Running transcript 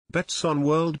Bets on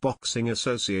World Boxing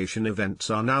Association events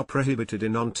are now prohibited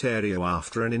in Ontario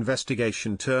after an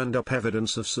investigation turned up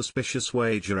evidence of suspicious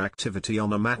wager activity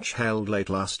on a match held late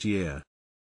last year.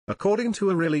 According to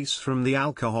a release from the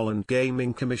Alcohol and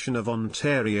Gaming Commission of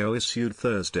Ontario issued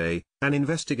Thursday, an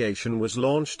investigation was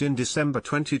launched in December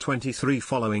 2023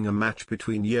 following a match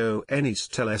between Yoenis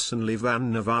Tellez and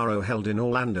Levan Navarro held in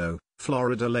Orlando,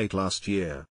 Florida late last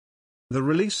year. The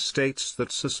release states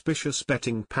that suspicious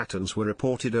betting patterns were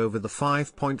reported over the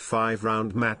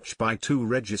 5.5-round match by 2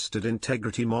 registered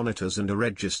integrity monitors and a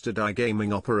registered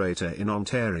iGaming operator in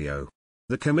Ontario.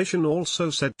 The commission also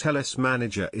said Tellez'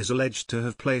 manager is alleged to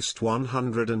have placed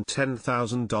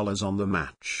 $110,000 on the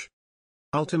match.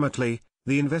 Ultimately,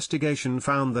 the investigation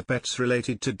found that bets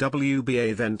related to WBA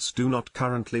events do not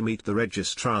currently meet the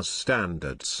registrar's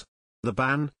standards. The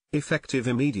ban, effective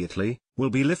immediately, will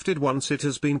be lifted once it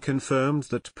has been confirmed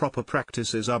that proper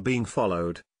practices are being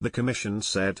followed, the Commission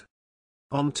said.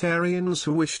 Ontarians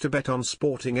who wish to bet on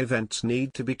sporting events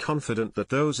need to be confident that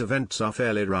those events are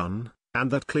fairly run, and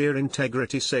that clear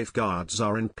integrity safeguards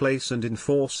are in place and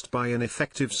enforced by an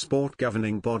effective sport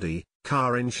governing body,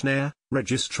 Karin Schneier,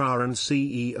 Registrar and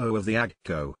CEO of the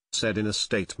AGCO, said in a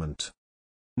statement.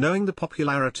 Knowing the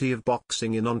popularity of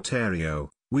boxing in Ontario,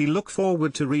 we look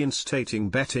forward to reinstating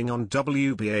betting on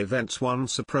WBA events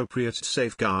once appropriate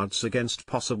safeguards against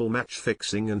possible match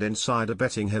fixing and insider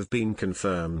betting have been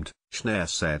confirmed, Schneier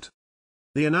said.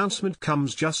 The announcement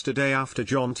comes just a day after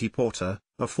Jonty Porter,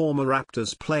 a former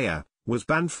Raptors player, was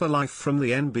banned for life from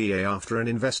the NBA after an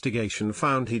investigation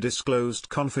found he disclosed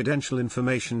confidential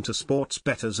information to sports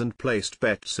bettors and placed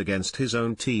bets against his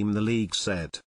own team, the league said.